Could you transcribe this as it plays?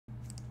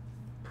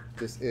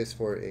This is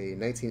for a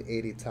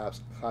 1980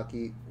 Topps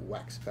Hockey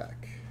Wax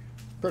Pack.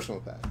 Personal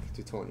pack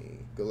to Tony.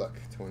 Good luck,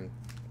 Tony.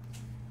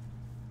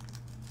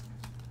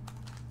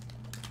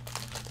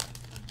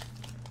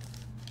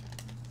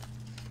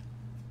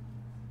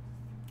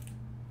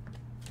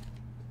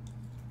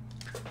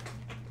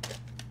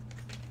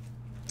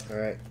 All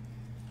right,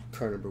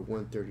 card number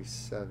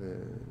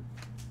 137.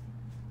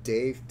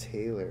 Dave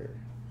Taylor.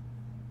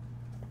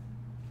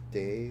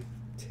 Dave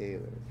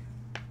Taylor.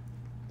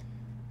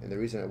 And the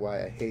reason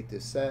why I hate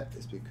this set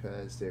is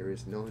because there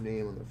is no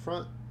name on the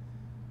front,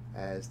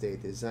 as they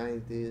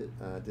designed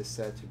this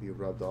set to be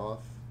rubbed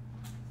off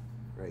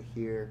right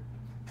here.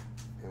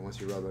 And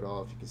once you rub it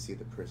off, you can see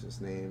the person's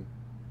name.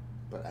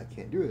 But I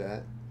can't do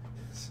that,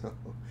 so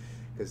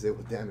because it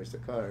will damage the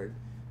card.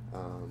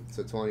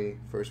 So Tony,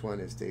 first one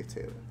is Dave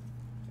Taylor.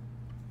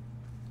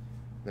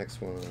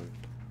 Next one,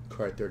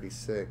 card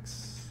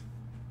 36.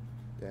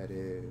 That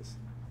is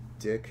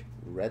Dick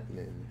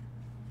Redmond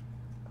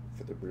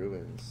for the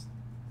Bruins.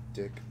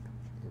 Dick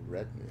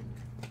Redmond.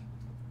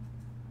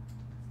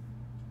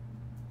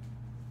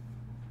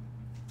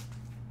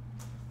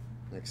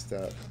 Next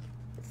up,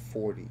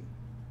 40.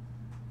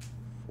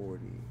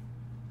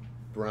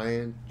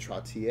 Bryan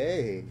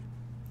Trottier.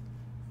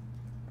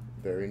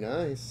 Very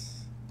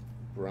nice.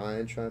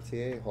 Bryan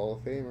Trottier, Hall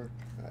of Famer.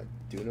 I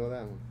do know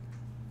that one.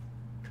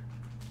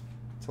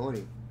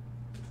 Tony.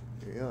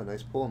 There you go.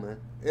 Nice pull, man.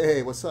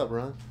 Hey, what's up,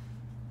 Ron?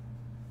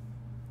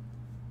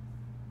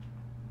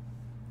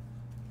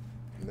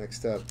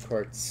 Next up,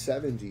 card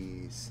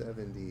 70.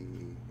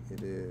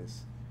 It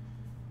is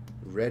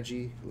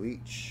Reggie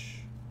Leach.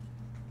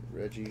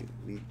 Reggie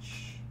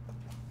Leach.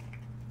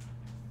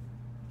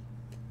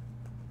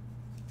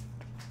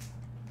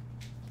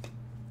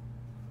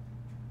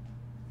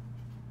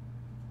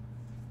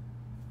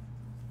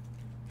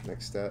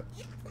 Next up,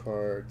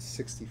 card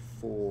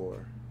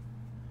 64.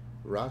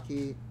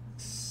 Rocky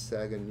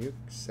Saganuk,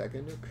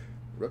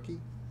 rookie.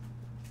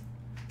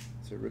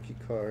 It's a rookie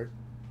card.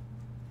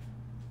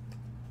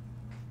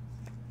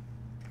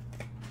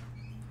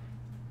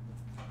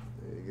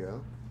 There you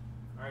go.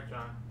 All right,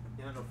 John.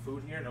 You have no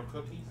food here, no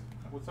cookies.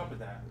 What's up with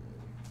that?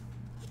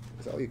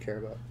 That's all you care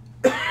about.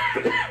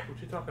 What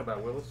you talking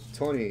about, Willis?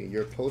 Tony,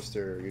 your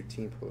poster, your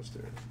team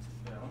poster.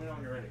 Yeah, let me know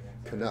when you're ready, man.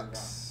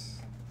 Canucks.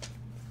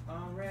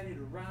 I'm ready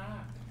to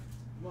rock.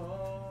 Whoa.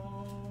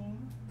 All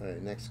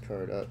right, next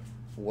card up,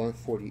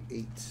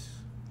 148.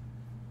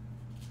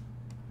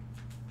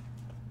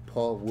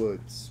 Paul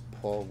Woods.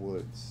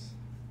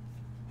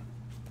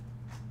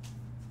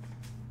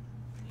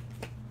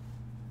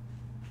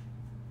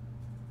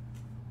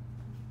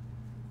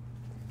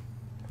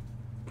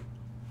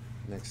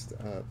 Next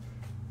up,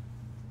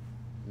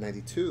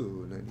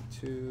 92.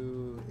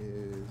 92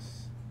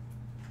 is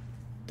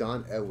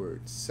Don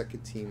Edwards,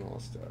 second team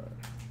All-Star.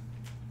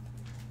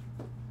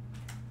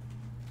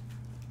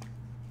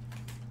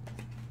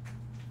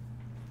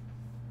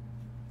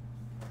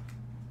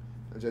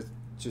 I'm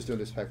just doing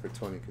this pack for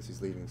Tony because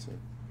he's leaving soon.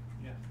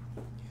 Yeah.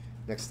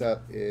 Next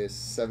up is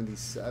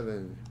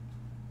 77.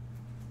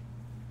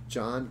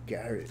 John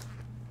Garrett.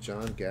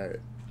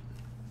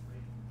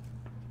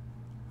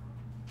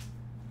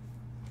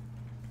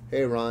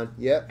 Hey Ron,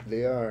 yep,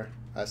 they are.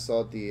 I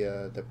saw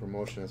the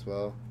promotion as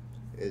well.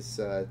 It's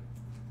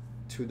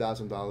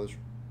 $2,000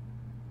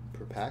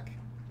 per pack.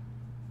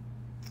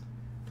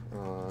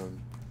 And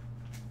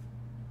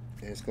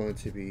it's going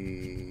to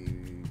be,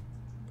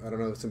 I don't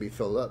know if it's gonna be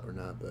filled up or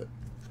not, but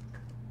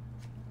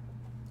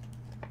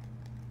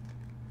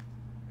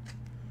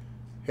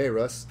hey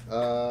Russ,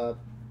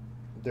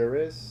 there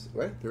is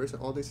an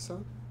all day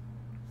song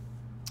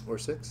or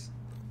 6.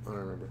 I don't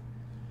remember.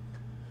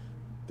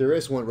 There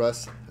is one,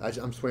 Russ. I'm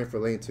just waiting for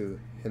Lane to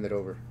hand it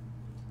over.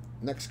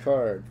 Next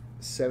card,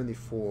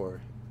 74,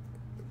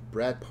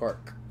 Brad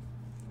Park.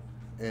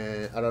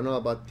 And I don't know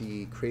about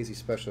the crazy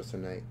specials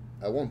tonight.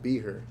 I won't be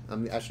here.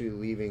 I'm actually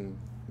leaving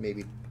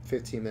maybe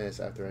 15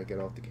 minutes after I get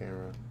off the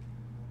camera.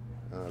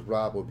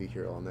 Rob will be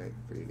here all night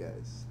for you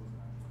guys.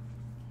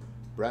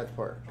 Brad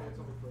Park.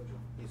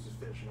 He's just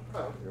finishing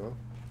up. There you go.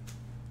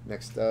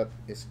 Next up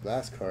is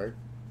glass card,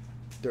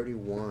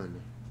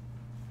 31.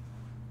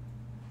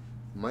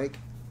 Mike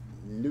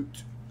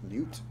Lute,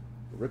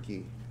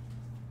 rookie.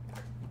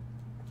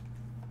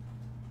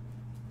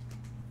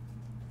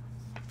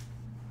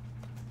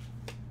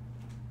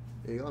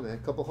 There you go, man. A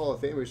couple Hall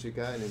of Famers you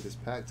got in this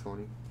pack,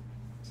 Tony.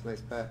 It's a nice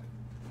pack.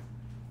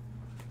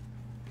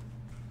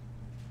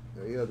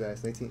 There you go,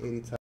 guys. 1980 top.